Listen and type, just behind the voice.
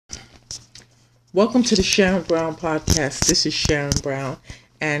Welcome to the Sharon Brown podcast. This is Sharon Brown,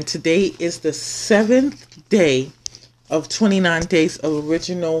 and today is the 7th day of 29 days of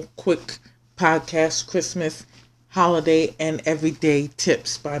original quick podcast, Christmas, holiday, and everyday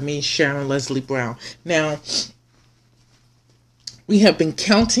tips by me, Sharon Leslie Brown. Now, we have been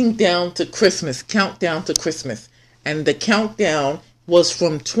counting down to Christmas, and the countdown was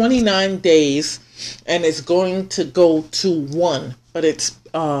from 29 days, and it's going to go to 1, but it's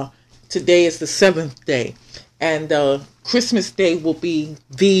today is the 7th day, and Christmas Day will be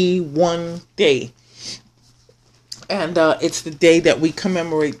the one day, and it's the day that we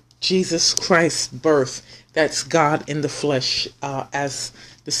commemorate Jesus Christ's birth. That's God in the flesh as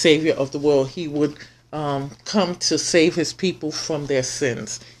the Savior of the world. He would come to save his people from their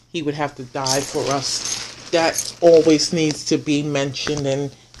sins. He would have to die for us. That always needs to be mentioned and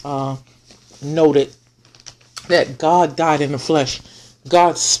noted, that God died in the flesh.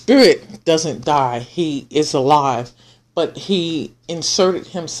 God's spirit doesn't die. He is alive, but he inserted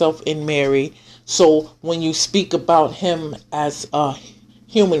himself in Mary. So when you speak about him as a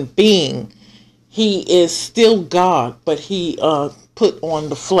human being, he is still God, but he put on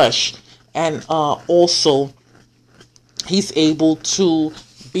the flesh. And also he's able to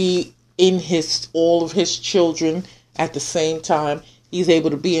be in all of his children at the same time. He's able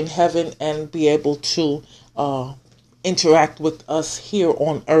to be in heaven and be able to interact with us here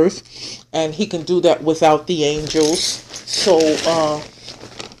on earth, and he can do that without the angels. So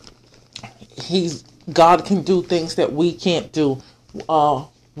God can do things that we can't do.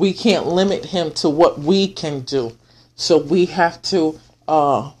 We can't limit him to what we can do. So we have to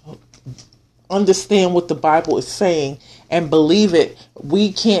understand what the Bible is saying and believe it.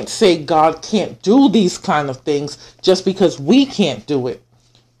 We can't say God can't do these kind of things just because we can't do it.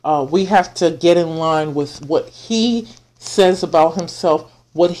 We have to get in line with what he says about himself,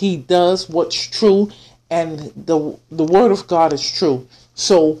 what he does, what's true, and the word of God is true.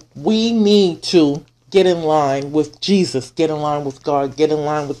 So we need to get in line with Jesus, get in line with God, get in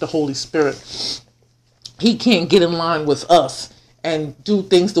line with the Holy Spirit. He can't get in line with us and do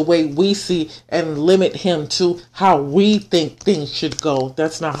things the way we see and limit him to how we think things should go.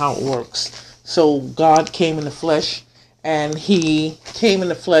 That's not how it works. So God came in the flesh, and he came in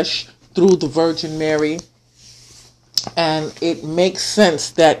the flesh through the Virgin Mary. And it makes sense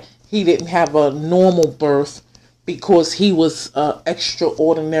that he didn't have a normal birth, because he was an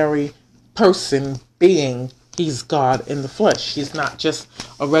extraordinary person, being. He's God in the flesh. He's not just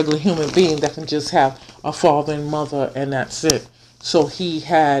a regular human being that can just have a father and mother and that's it. So he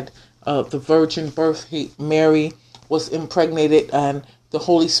had the virgin birth. Mary was impregnated, and the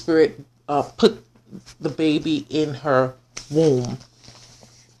Holy Spirit put the baby in her womb.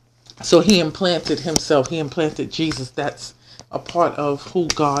 So he implanted himself. He implanted Jesus. That's a part of who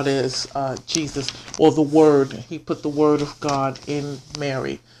God is, Jesus, or the Word. He put the Word of God in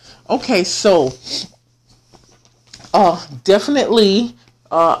Mary. Okay, so definitely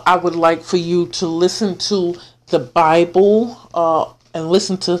I would like for you to listen to the Bible and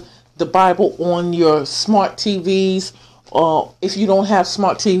listen to the Bible on your smart TVs. If you don't have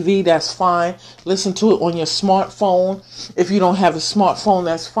smart TV, that's fine. Listen to it on your smartphone. If you don't have a smartphone,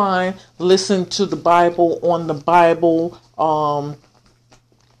 that's fine. Listen to the Bible on the Bible or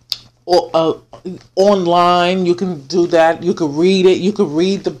online. You can do that. You can read it. You can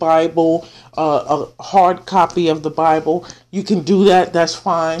read the Bible, a hard copy of the Bible. You can do that. That's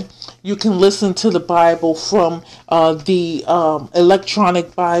fine. You can listen to the Bible from the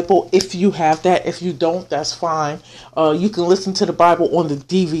electronic Bible if you have that. If you don't, that's fine. You can listen to the Bible on the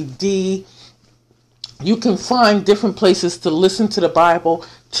DVD. You can find different places to listen to the Bible,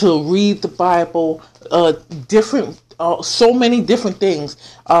 to read the Bible, so many different things.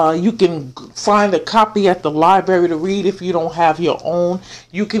 You can find a copy at the library to read if you don't have your own.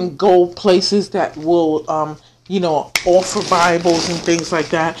 You can go places that will, offer Bibles and things like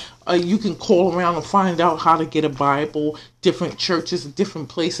that. You can call around and find out how to get a Bible. Different churches, different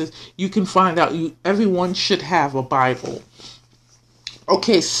places. You can find out. Everyone should have a Bible.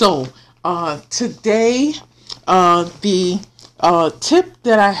 Okay, so today, the tip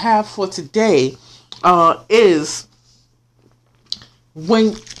that I have for today is,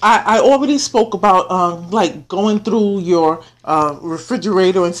 when I already spoke about like going through your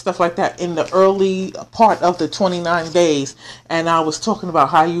refrigerator and stuff like that in the early part of the 29 days, and I was talking about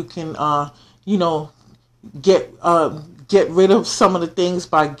how you can get rid of some of the things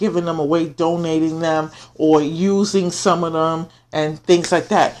by giving them away, donating them, or using some of them and things like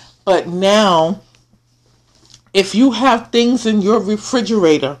that. But now, if you have things in your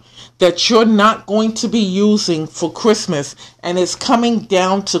refrigerator that you're not going to be using for Christmas, and it's coming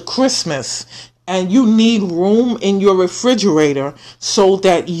down to Christmas, and you need room in your refrigerator so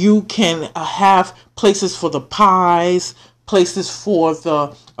that you can have places for the pies, places for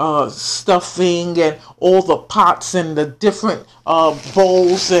the stuffing, and all the pots and the different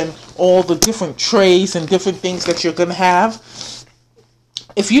bowls and all the different trays and different things that you're going to have.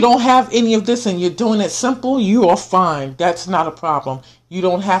 If you don't have any of this and you're doing it simple, you are fine. That's not a problem. You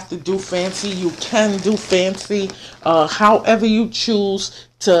don't have to do fancy. You can do fancy however you choose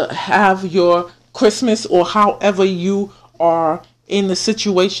to have your Christmas, or however you are in the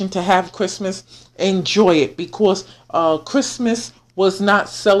situation to have Christmas. Enjoy it, because Christmas was not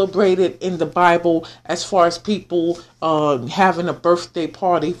celebrated in the Bible as far as people having a birthday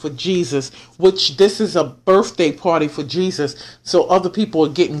party for Jesus, which this is a birthday party for Jesus, so other people are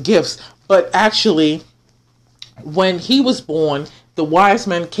getting gifts. But actually, when he was born, the wise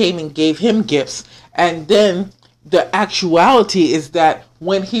men came and gave him gifts. And then the actuality is that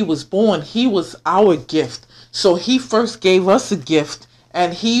when he was born, he was our gift. So he first gave us a gift,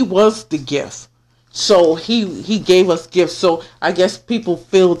 and he was the gift. So he gave us gifts. So I guess people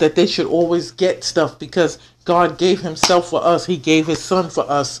feel that they should always get stuff because God gave himself for us. He gave his son for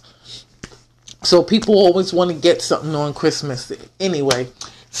us. So people always want to get something on Christmas. Anyway,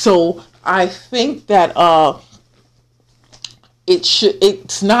 so I think that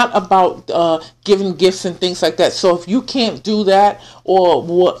it's not about giving gifts and things like that. So if you can't do that, or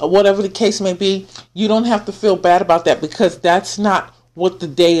whatever the case may be, you don't have to feel bad about that, because that's not what the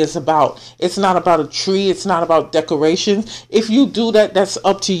day is about. It's not about a tree. It's not about decoration. If you do that, that's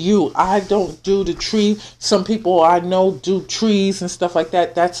up to you. I don't do the tree. Some people I know do trees and stuff like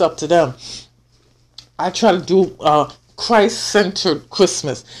that. That's up to them. I try to do Christ-centered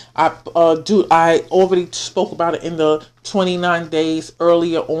Christmas. I already spoke about it in the 29 days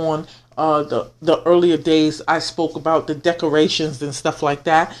earlier on. The earlier days, I spoke about the decorations and stuff like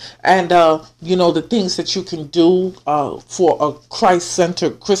that, and the things that you can do for a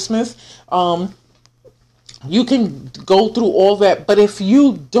Christ-centered Christmas. You can go through all that, but if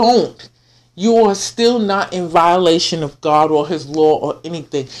you don't, you are still not in violation of God or his law or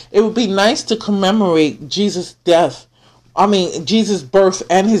anything. It would be nice to commemorate Jesus' death. I mean, Jesus' birth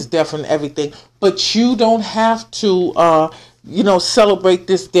and his death and everything, but you don't have to celebrate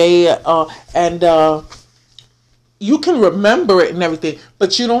this day, and you can remember it and everything,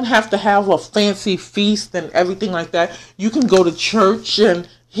 but you don't have to have a fancy feast and everything like that. You can go to church and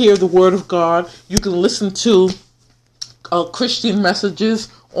hear the word of God. You can listen to Christian messages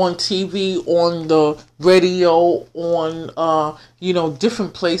on TV, on the radio, on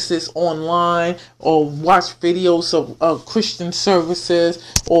different places online, or watch videos of Christian services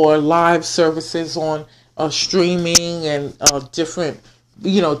or live services on streaming and different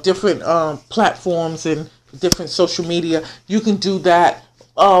platforms and different social media. You can do that,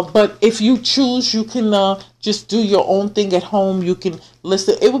 but if you choose, you can just do your own thing at home. You can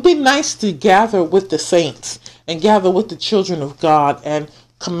listen. It would be nice to gather with the saints and gather with the children of God and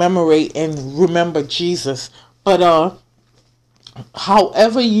commemorate and remember Jesus. But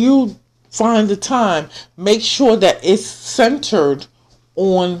however you find the time, make sure that it's centered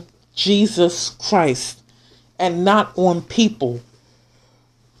on Jesus Christ and not on people,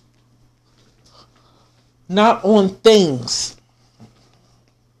 not on things,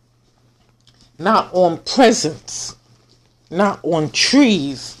 not on presents, not on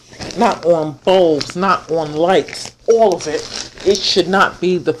trees, not on bulbs, not on lights. All of it should not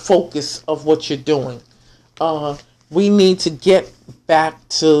be the focus of what you're doing. We need to get back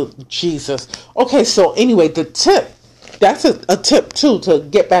to Jesus. Okay, so anyway, the tip, that's a tip too, to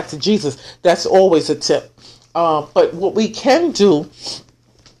get back to Jesus. That's always a tip. But what we can do,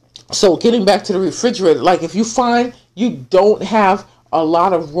 so getting back to the refrigerator, like if you find you don't have a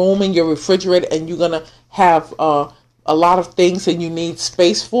lot of room in your refrigerator and you're going to have a lot of things and you need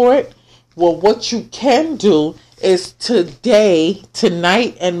space for it, well, what you can do is today,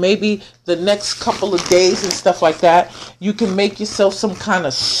 tonight, and maybe the next couple of days and stuff like that, you can make yourself some kind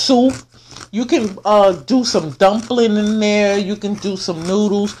of soup. You can do some dumpling in there. You can do some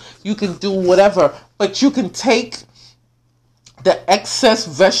noodles. You can do whatever. But you can take the excess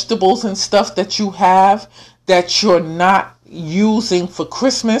vegetables and stuff that you have that you're not using for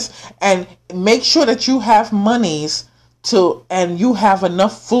Christmas, and make sure that you have monies and you have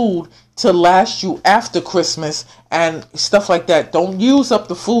enough food to last you after Christmas and stuff like that. Don't use up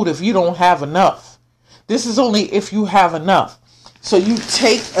the food if you don't have enough. This is only if you have enough. So you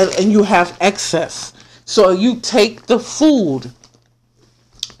take, and you have excess. So you take the food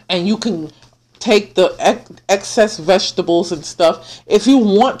and you can take the excess vegetables and stuff. If you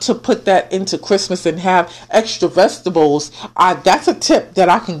want to put that into Christmas and have extra vegetables, that's a tip that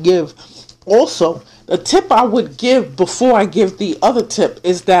I can give. Also, the tip I would give before I give the other tip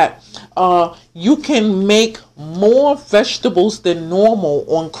is that you can make more vegetables than normal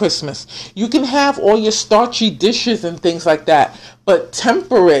on Christmas. You can have all your starchy dishes and things like that, but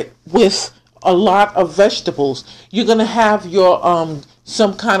temper it with a lot of vegetables. You're gonna have your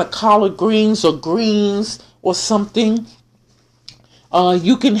some kind of collard greens or greens or something.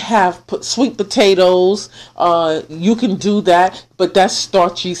 You can have sweet potatoes. You can do that, but that's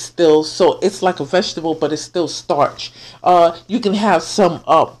starchy still. So it's like a vegetable, but it's still starch. You can have some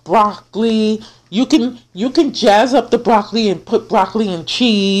broccoli. You can jazz up the broccoli and put broccoli and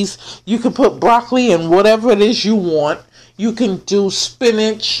cheese. You can put broccoli and whatever it is you want. You can do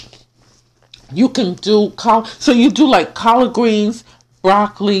spinach. You can do so you do like collard greens,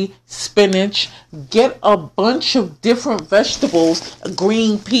 broccoli, spinach. Get a bunch of different vegetables,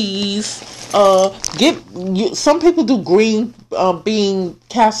 green peas. Some people do green bean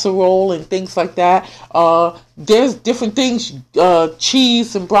casserole and things like that. There's different things,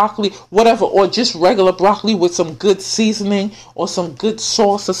 cheese and broccoli, whatever, or just regular broccoli with some good seasoning or some good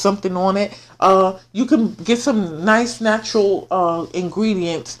sauce or something on it. You can get some nice natural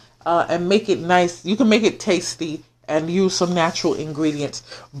ingredients and make it nice. You can make it tasty and use some natural ingredients.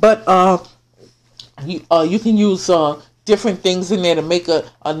 But you can use different things in there to make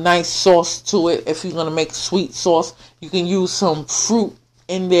a nice sauce to it. If you're going to make sweet sauce, you can use some fruit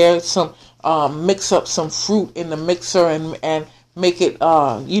in there. Mix up some fruit in the mixer and make it,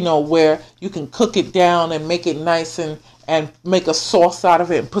 where you can cook it down and make it nice and make a sauce out of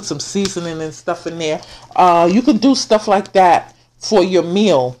it and put some seasoning and stuff in there. You can do stuff like that for your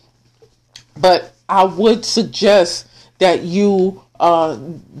meal. But I would suggest that you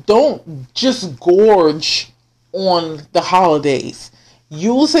don't just gorge on the holidays.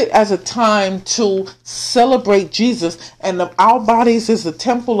 Use it as a time to celebrate Jesus, and our bodies is the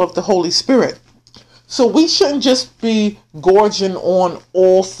temple of the Holy Spirit. So we shouldn't just be gorging on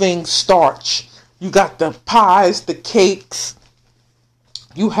all things starch. You got the pies, the cakes,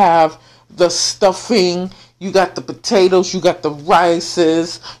 you have the stuffing, you got the potatoes, you got the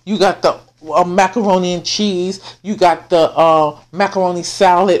rices, you got the macaroni and cheese, you got the macaroni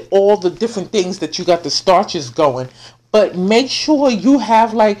salad, all the different things that you got the starches going. But make sure you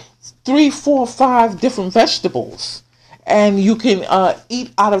have like 3, 4, 5 different vegetables, and you can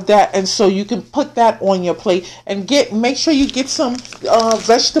eat out of that. And so you can put that on your plate and make sure you get some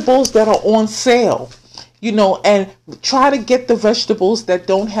vegetables that are on sale. And try to get the vegetables that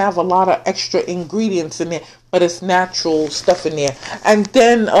don't have a lot of extra ingredients in there, but it's natural stuff in there. And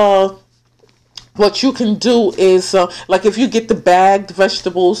then what you can do is, like if you get the bagged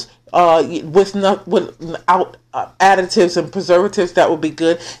vegetables without additives and preservatives, that would be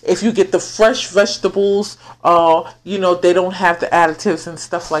good. If you get the fresh vegetables, they don't have the additives and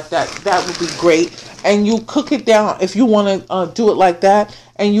stuff like that. That would be great. And you cook it down if you want to do it like that.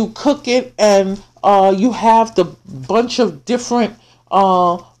 And you cook it, and you have the bunch of different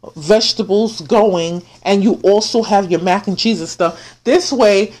vegetables going, and you also have your mac and cheese and stuff. This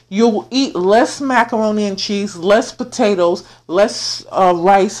way you'll eat less macaroni and cheese, less potatoes, less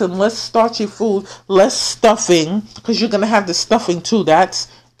rice, and less starchy food, less stuffing, because you're going to have the stuffing too. That's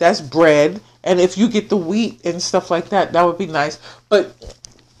bread. And if you get the wheat and stuff like that, that would be nice. But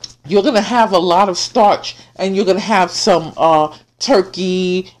you're going to have a lot of starch, and you're going to have some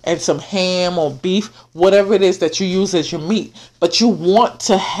turkey and some ham or beef, whatever it is that you use as your meat. But you want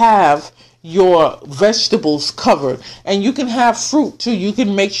to have your vegetables covered. And you can have fruit too. You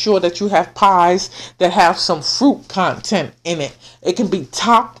can make sure that you have pies that have some fruit content in it. It can be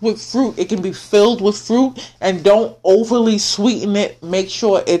topped with fruit. It can be filled with fruit. And don't overly sweeten it. Make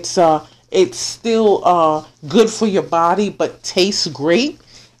sure it's still good for your body, but tastes great.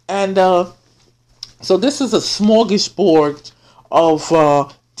 And so this is a smorgasbord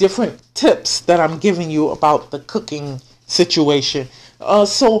of different tips that I'm giving you about the cooking situation.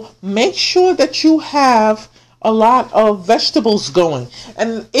 So make sure that you have a lot of vegetables going.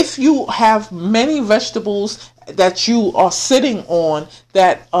 And if you have many vegetables that you are sitting on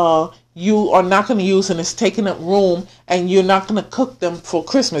that you are not going to use and it's taking up room, and you're not going to cook them for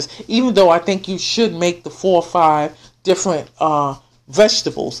Christmas, even though I think you should make the 4 or 5 different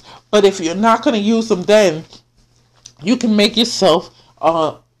vegetables. But if you're not going to use them, then you can make yourself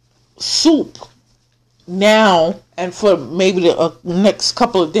soup now, and for maybe the next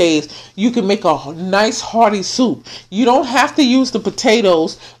couple of days, you can make a nice hearty soup. You don't have to use the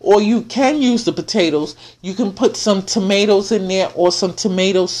potatoes, or you can use the potatoes. You can put some tomatoes in there, or some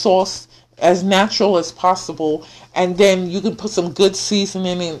tomato sauce, as natural as possible, and then you can put some good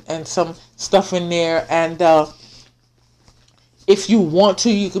seasoning and some stuff in there. And If you want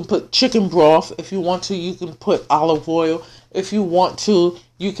to, you can put chicken broth. If you want to, you can put olive oil. If you want to,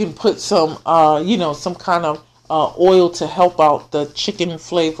 you can put some, some kind of oil to help out the chicken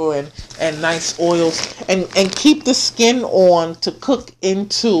flavor, and nice oils, and keep the skin on to cook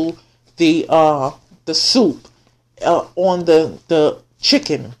into the soup on the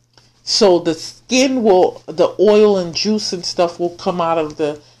chicken. So the skin the oil and juice and stuff will come out of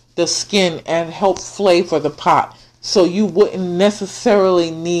the skin and help flavor the pot. So you wouldn't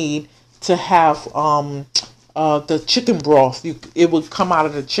necessarily need to have the chicken broth. It would come out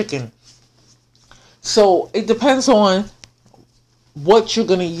of the chicken. So it depends on what you're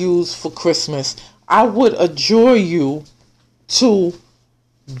going to use for Christmas. I would adjure you to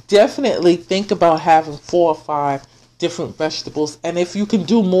definitely think about having 4 or 5 different vegetables. And if you can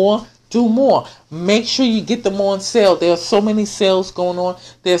do more, do more. Make sure you get them on sale. There are so many sales going on.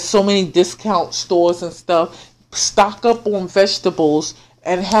 There's so many discount stores and stuff. Stock up on vegetables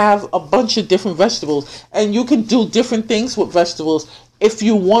and have a bunch of different vegetables. And you can do different things with vegetables. If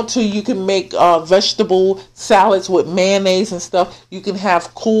you want to, you can make vegetable salads with mayonnaise and stuff. You can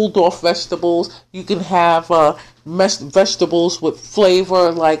have cooled off vegetables. You can have vegetables with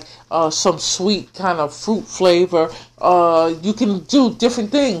flavor, like some sweet kind of fruit flavor. You can do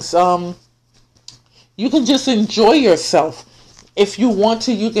different things. You can just enjoy yourself. If you want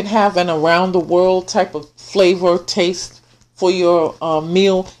to, you can have an around the world type of flavor taste for your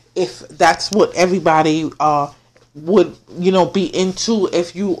meal, if that's what everybody would be into.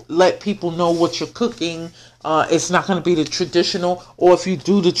 If you let people know what you're cooking, it's not going to be the traditional, or if you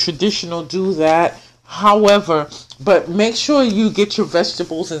do the traditional, do that. However, but make sure you get your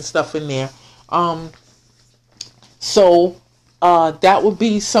vegetables and stuff in there. So that would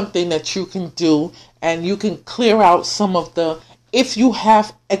be something that you can do, and you can clear out some of if you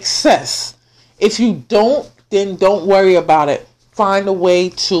have excess. If you don't, then don't worry about it. Find a way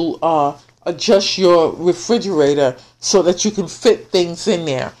to adjust your refrigerator so that you can fit things in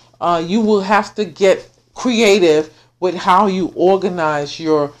there. You will have to get creative with how you organize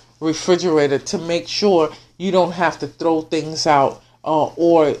your refrigerator to make sure you don't have to throw things out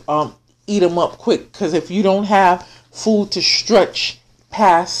or eat them up quick. Because if you don't have food to stretch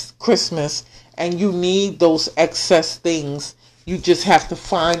past Christmas and you need those excess things, you just have to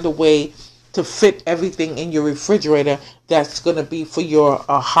find a way to fit everything in your refrigerator that's going to be for your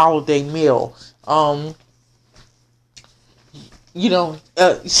holiday meal. So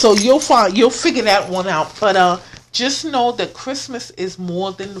you'll figure that one out. But just know that Christmas is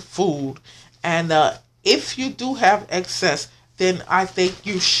more than the food. And if you do have excess, then I think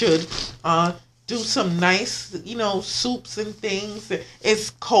you should do some nice, soups and things.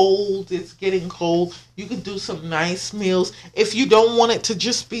 It's cold. It's getting cold. You can do some nice meals. If you don't want it to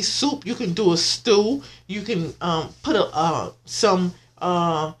just be soup, you can do a stew. You can put some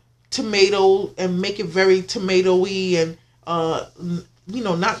tomato and make it very tomatoey and,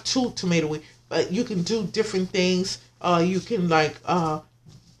 not too tomatoey. But you can do different things. You can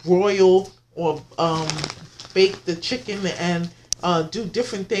broil or bake the chicken and do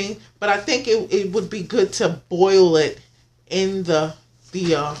different things, but I think it would be good to boil it in the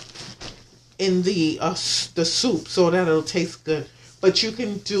soup so that it'll taste good. But you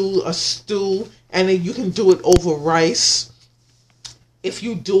can do a stew, and then you can do it over rice. If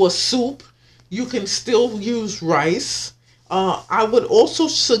you do a soup, you can still use rice. I would also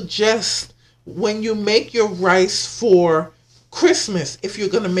suggest, when you make your rice for Christmas, if you're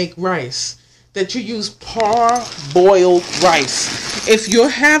going to make rice, that you use parboiled rice. If you're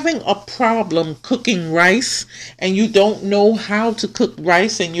having a problem cooking rice and you don't know how to cook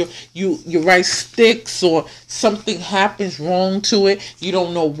rice, and your rice sticks or something happens wrong to it, you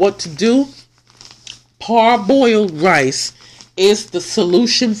don't know what to do, parboiled rice is the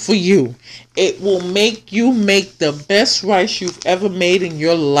solution for you. It will make you make the best rice you've ever made in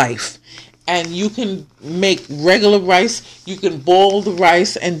your life. And you can make regular rice. You can boil the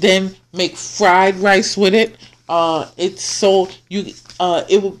rice and then make fried rice with it. It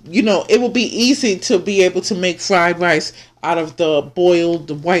will be easy to be able to make fried rice out of the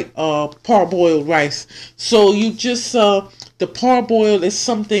white parboiled rice. So you just the parboiled is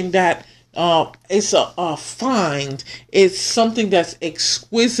something that it's a find. It's something that's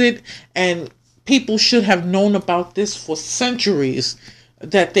exquisite, and people should have known about this for centuries,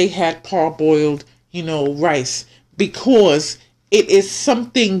 that they had parboiled, rice, because it is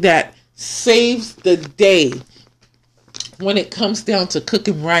something that saves the day when it comes down to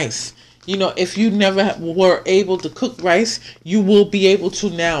cooking rice. If you never were able to cook rice, you will be able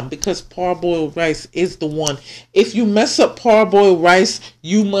to now, because parboiled rice is the one. If you mess up parboiled rice,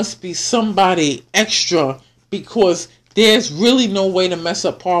 you must be somebody extra, because There's really no way to mess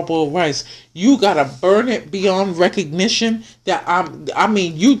up parboiled rice. You gotta burn it beyond recognition. I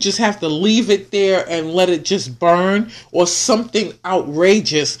mean, you just have to leave it there and let it just burn, or something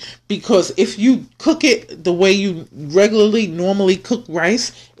outrageous. Because if you cook it the way you normally cook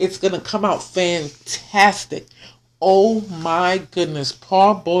rice, it's gonna come out fantastic. Oh my goodness,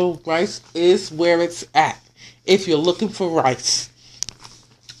 parboiled rice is where it's at if you're looking for rice.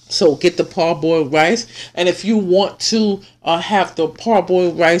 So get the parboiled rice, and if you want to have the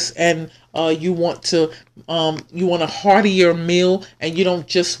parboiled rice, and you want a heartier meal, and you don't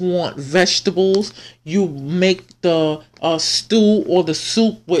just want vegetables, you make the stew or the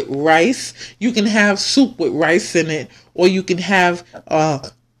soup with rice. You can have soup with rice in it, or you can have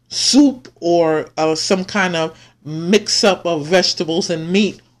soup or some kind of mix up of vegetables and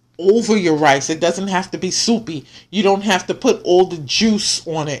meat over your rice. It doesn't have to be soupy. You don't have to put all the juice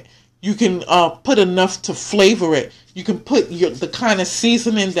on it. You can put enough to flavor it. You can put the kind of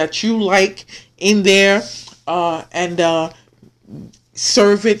seasoning that you like in there, and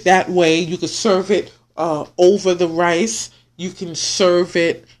serve it that way. You can serve it over the rice. You can serve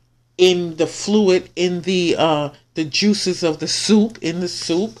it in the fluid, in the juices of the soup, in the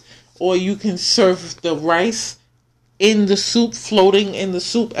soup, or you can serve the rice in the soup, floating in the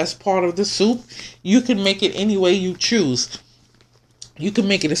soup as part of the soup. You can make it any way you choose. You can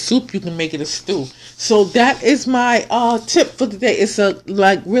make it a soup, you can make it a stew. So that is my tip for today. It's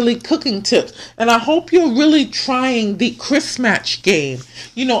really cooking tips. And I hope you're really trying the Christmatch game.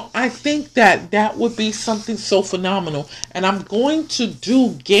 I think that would be something so phenomenal. And I'm going to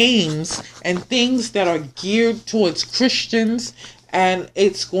do games and things that are geared towards Christians. And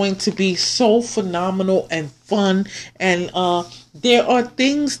it's going to be so phenomenal and fun. And there are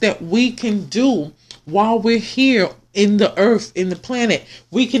things that we can do while we're here in the earth, in the planet.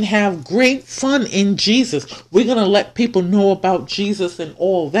 We can have great fun in Jesus. We're going to let people know about Jesus and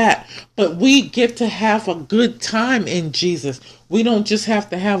all that. But we get to have a good time in Jesus. We don't just have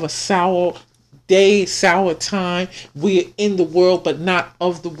to have a sour day, sour time. We're in the world, but not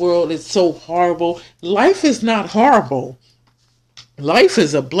of the world. It's so horrible. Life is not horrible. Life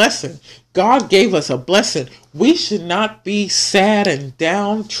is a blessing. God gave us a blessing. We should not be sad and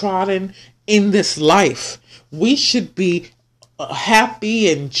downtrodden in this life. We should be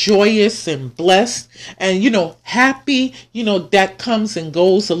happy and joyous and blessed. And, happy, that comes and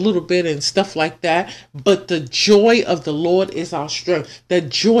goes a little bit and stuff like that. But the joy of the Lord is our strength. That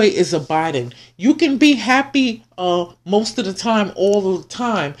joy is abiding. You can be happy most of the time, all the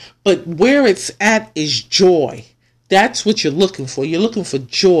time. But where it's at is joy. That's what you're looking for. You're looking for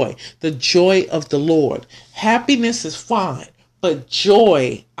joy. The joy of the Lord. Happiness is fine. But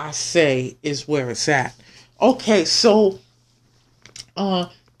joy, I say, is where it's at. Okay, so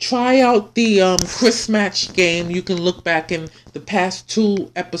try out the Christmatch game. You can look back in the past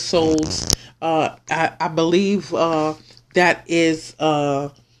 2 episodes. I believe that is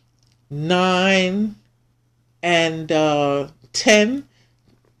 9 and 10.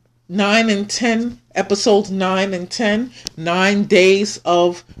 9 and 10, episodes 9 and 10, 9 days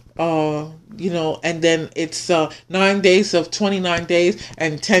of, and then it's 9 days of 29 days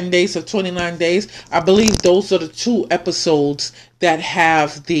and 10 days of 29 days. I believe those are the 2 episodes that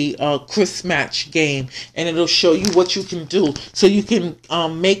have the Christmatch game, and it'll show you what you can do. So you can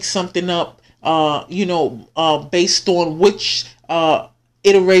make something up, based on which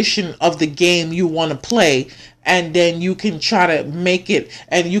iteration of the game you want to play. And then you can try to make it,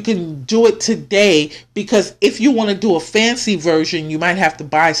 and you can do it today, because if you want to do a fancy version, you might have to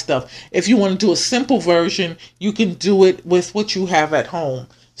buy stuff. If you want to do a simple version, you can do it with what you have at home.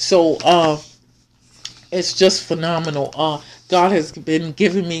 So it's just phenomenal. God has been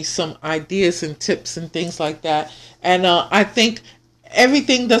giving me some ideas and tips and things like that. And I think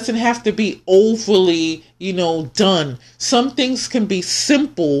everything doesn't have to be overly, done. Some things can be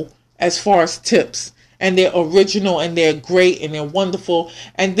simple as far as tips. And they're original, and they're great, and they're wonderful.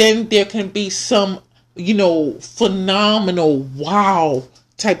 And then there can be some, phenomenal, wow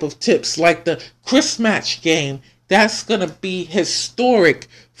type of tips, like the Christmatch game. That's going to be historic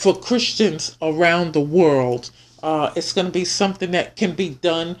for Christians around the world. It's going to be something that can be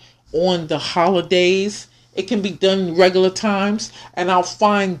done on the holidays. It can be done regular times. And I'll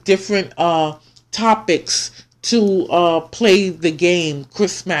find different topics to play the game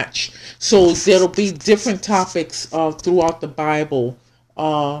Christmatch. So there'll be different topics throughout the Bible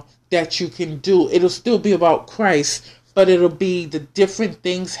that you can do. It'll still be about Christ, but it'll be the different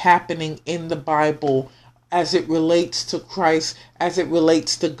things happening in the Bible as it relates to Christ, as it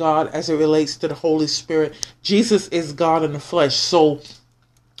relates to God, as it relates to the Holy Spirit. Jesus is God in the flesh. So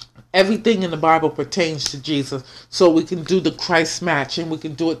Everything in the Bible pertains to Jesus. So we can do the Christmatch, and we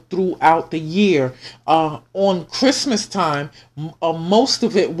can do it throughout the year. On Christmas time, most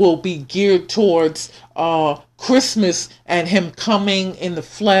of it will be geared towards Christmas and him coming in the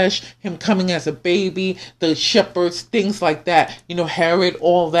flesh, him coming as a baby, the shepherds, things like that, Herod,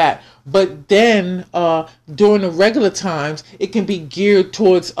 all that. But then during the regular times, it can be geared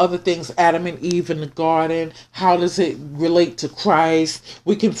towards other things, Adam and Eve in the garden. How does it relate to Christ?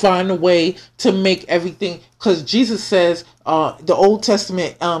 We can find a way to make everything, because Jesus says, the Old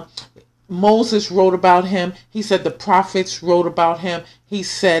Testament, Moses wrote about him. He said the prophets wrote about him. He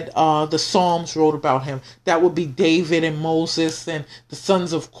said the Psalms wrote about him. That would be David and Moses and the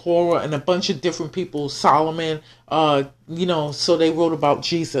sons of Korah and a bunch of different people, Solomon, so they wrote about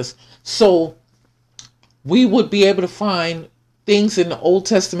Jesus. So we would be able to find things in the Old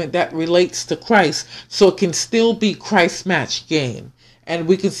Testament that relates to Christ. So it can still be Christmatch game. And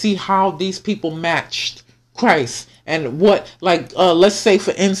we can see how these people matched Christ. And what, let's say,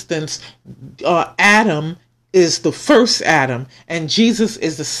 for instance, Adam is the first Adam and Jesus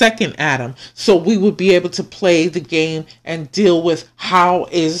is the second Adam. So we would be able to play the game and deal with how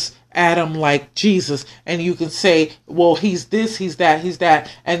is Adam like Jesus. And you can say, well, he's this, he's that, he's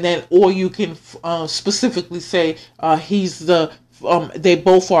that. And then, or you can specifically say he's the they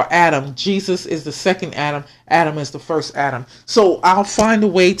both are Adam. Jesus is the second Adam. Adam is the first Adam. So I'll find a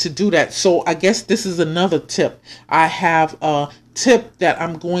way to do that. So I guess this is another tip. I have a tip that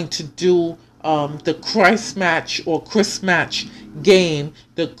I'm going to do the Christmatch or Christmatch game.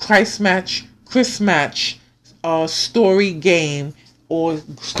 The Christmatch story game or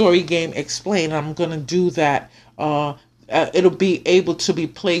story game explained. I'm going to do that. It'll be able to be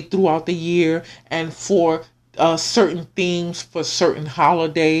played throughout the year and for certain themes for certain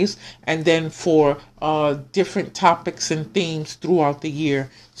holidays, and then for different topics and themes throughout the year.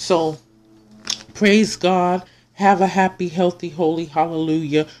 So praise God. Have a happy, healthy, holy,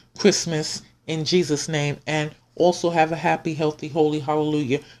 hallelujah Christmas in Jesus' name. And also have a happy, healthy, holy,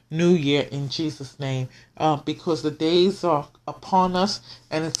 hallelujah New Year in Jesus' name. Because the days are upon us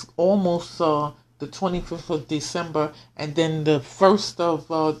and it's almost the 25th of December, and then the 1st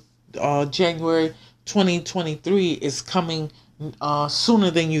of January 2023 is coming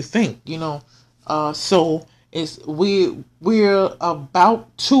sooner than you think, so we're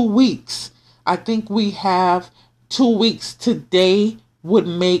about 2 weeks. I think we have 2 weeks. Today would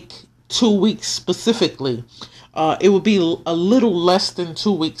make 2 weeks specifically. It would be a little less than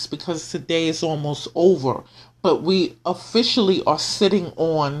 2 weeks because today is almost over, but we officially are sitting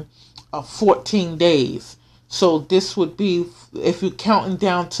on 14 days. So this would be, if you're counting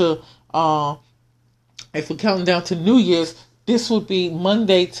down to New Year's, this would be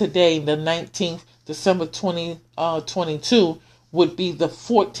Monday today, the 19th, December 2022, would be the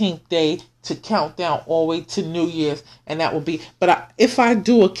 14th day to count down all the way to New Year's. And that would be, if I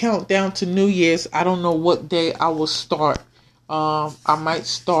do a countdown to New Year's, I don't know what day I will start. I might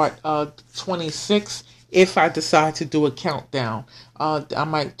start 26th if I decide to do a countdown. I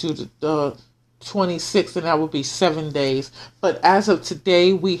might do the 26th, and that would be 7 days. But as of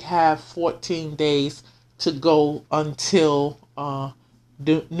today, we have 14 days to go until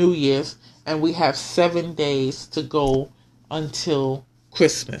New Year's, and we have 7 days to go until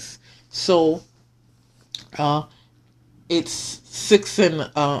Christmas. So it's 6 and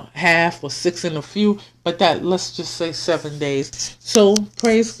a half or 6 and a few, but let's just say 7 days. So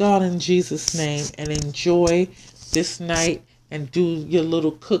praise God in Jesus' name, and enjoy this night and do your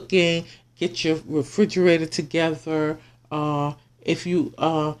little cooking. Get your refrigerator together. If you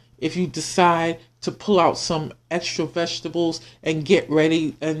decide to pull out some extra vegetables and get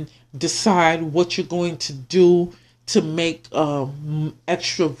ready and decide what you're going to do to make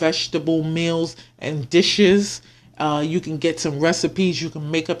extra vegetable meals and dishes. You can get some recipes. You can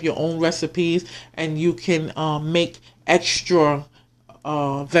make up your own recipes, and you can make extra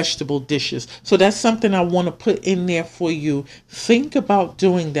vegetable dishes. So that's something I want to put in there for you. Think about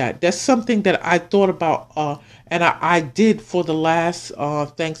doing that. That's something that I thought about, and I did for the last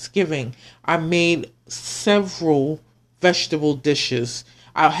Thanksgiving. I made several vegetable dishes.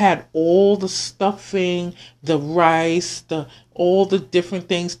 I had all the stuffing, the rice, all the different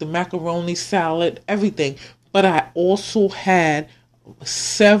things, the macaroni salad, everything. But I also had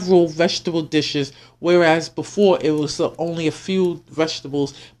several vegetable dishes, whereas before it was only a few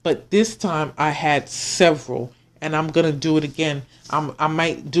vegetables. But this time I had several, and I'm going to do it again. I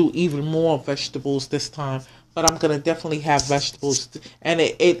might do even more vegetables this time, but I'm going to definitely have vegetables. And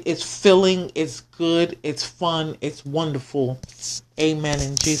it's filling, it's good, it's fun, it's wonderful. Amen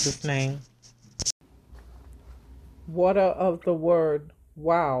in Jesus' name. Water of the word.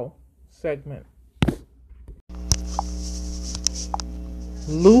 Wow. segment.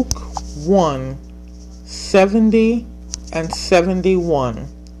 Luke 1:70 and 71.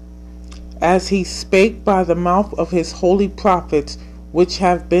 As he spake by the mouth of his holy prophets, which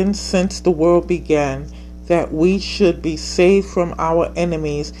have been since the world began, that we should be saved from our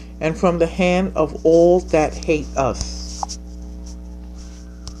enemies and from the hand of all that hate us.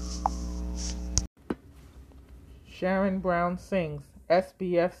 Sharon Brown sings,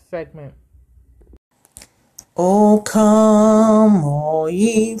 SBS segment. O come, all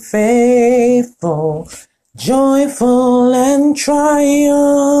ye faithful, joyful and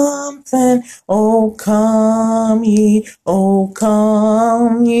triumphant. O come ye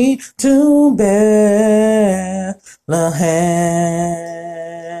to Bethlehem.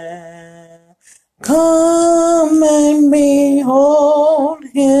 Come and behold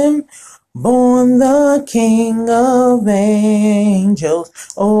him, born the King of angels.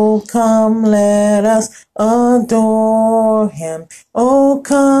 Oh, come, let us adore him. Oh,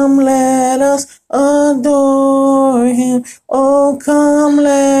 come, let us adore him. Oh, come,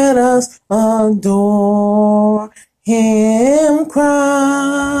 let us adore him,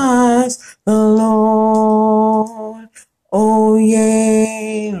 Christ the Lord. Oh,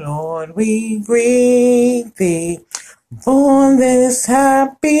 yea, Lord, we greet thee on this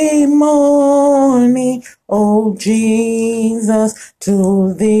happy morning. O Jesus,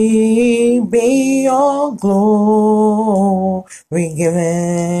 to thee be all glory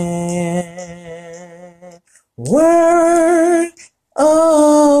given. Word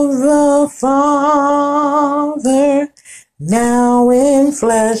of the Father, now in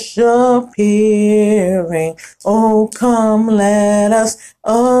flesh appearing. Oh, come, let us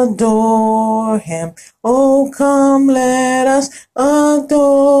adore him. Oh, come, let us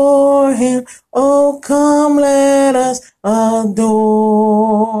adore him. Oh, come, let us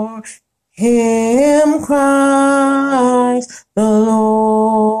adore him, Christ the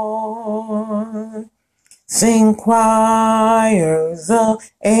Lord. Sing choirs of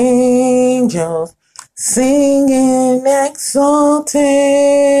angels, sing in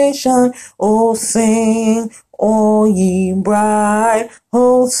exaltation. Oh, sing, all ye bright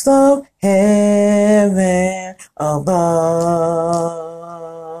hosts of heaven above.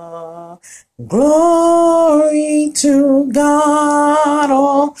 Glory to God,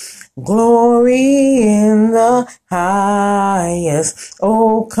 all glory in the highest.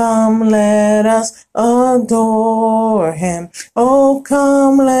 Oh, come, let us adore him. Oh,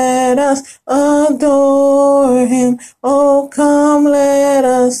 come, let us adore him. Oh, come, let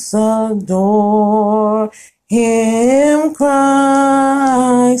us adore him,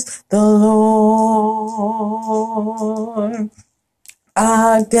 Christ the Lord.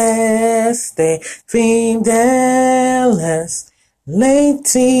 Adeste fideles,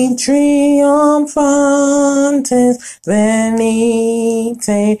 lati triumphantes,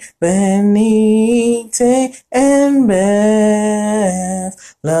 venite, venite, en Bethlehem.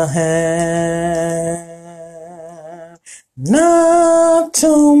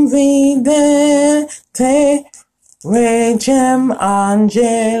 Natum vidente, Regem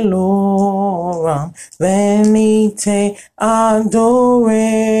angelorum, venite adoremu,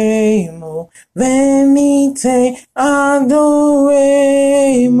 venite adoremu,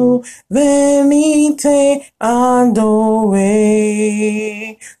 venite adoremu,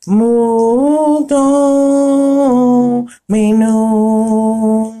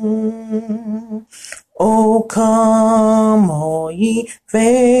 Dominum. O come, all ye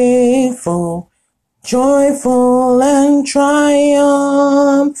faithful, joyful and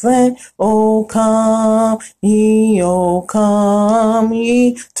triumphant. O come ye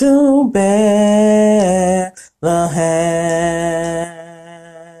to Bethlehem.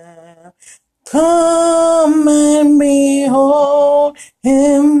 Come and behold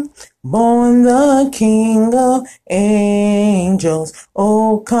him, born the King of angels.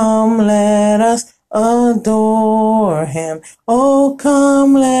 Oh, come, let us adore him. Oh,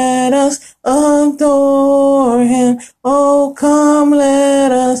 come, let us adore him. Oh, come,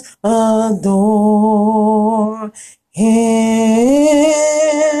 let us adore him,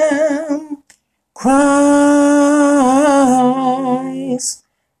 Christ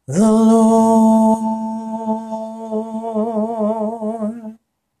the Lord.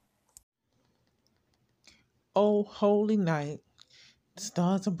 O holy night, the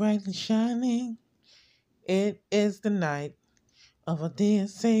stars are brightly shining. It is the night of our dear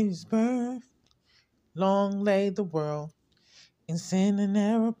Savior's birth. Long lay the world in sin and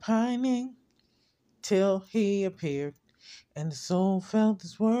error pining, till he appeared, and the soul felt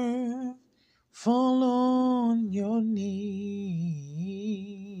his worth. fall on your knees.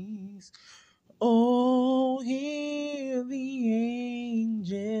 Oh, hear the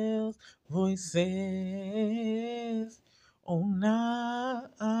angels' voices. Oh, night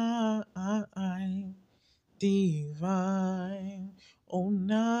divine. Oh,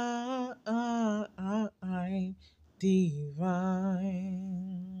 night divine.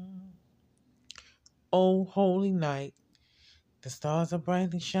 Oh, holy night, the stars are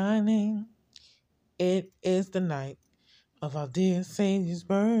brightly shining. It is the night of our dear Savior's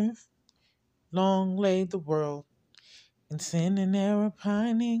birth. Long lay the world in sin and error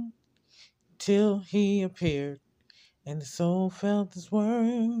pining, till he appeared, and the soul felt his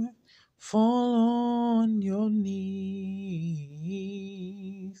worth. Fall on your knees.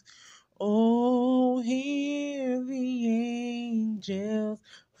 Oh, hear the angels'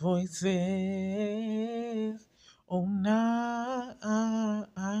 voices. Oh, night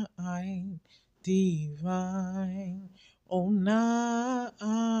divine. Oh, night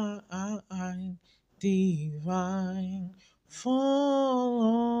divine. Fall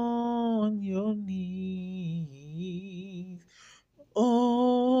on your knees.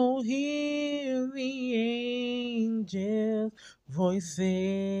 Oh, hear the angels' voices.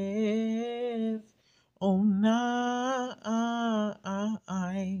 Oh, night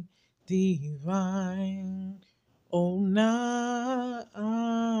divine. Oh, night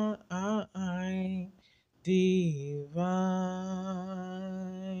divine.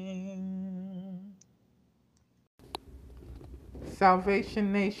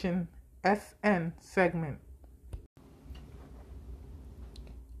 Salvation Nation SN segment.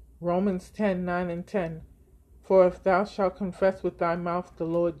 Romans 10:9-10. For if thou shalt confess with thy mouth the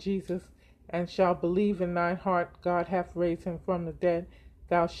Lord Jesus, and shalt believe in thine heart God hath raised him from the dead,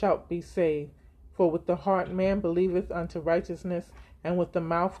 thou shalt be saved. For with the heart man believeth unto righteousness, and with the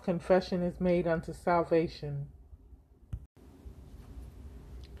mouth confession is made unto salvation.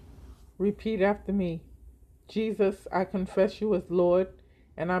 Repeat after me. Jesus, I confess you as Lord,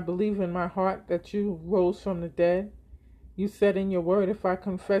 and I believe in my heart that you rose from the dead. You said in your word, if I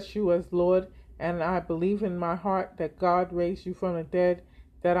confess you as Lord, and I believe in my heart that God raised you from the dead,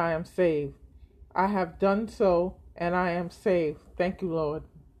 that I am saved. I have done so, and I am saved. Thank you, Lord.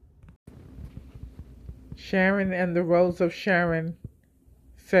 Sharon and the Rose of Sharon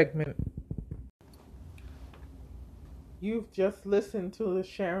segment. You've just listened to the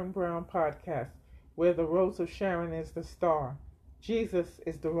Sharon Brown podcast, where the Rose of Sharon is the star. Jesus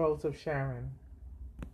is the Rose of Sharon.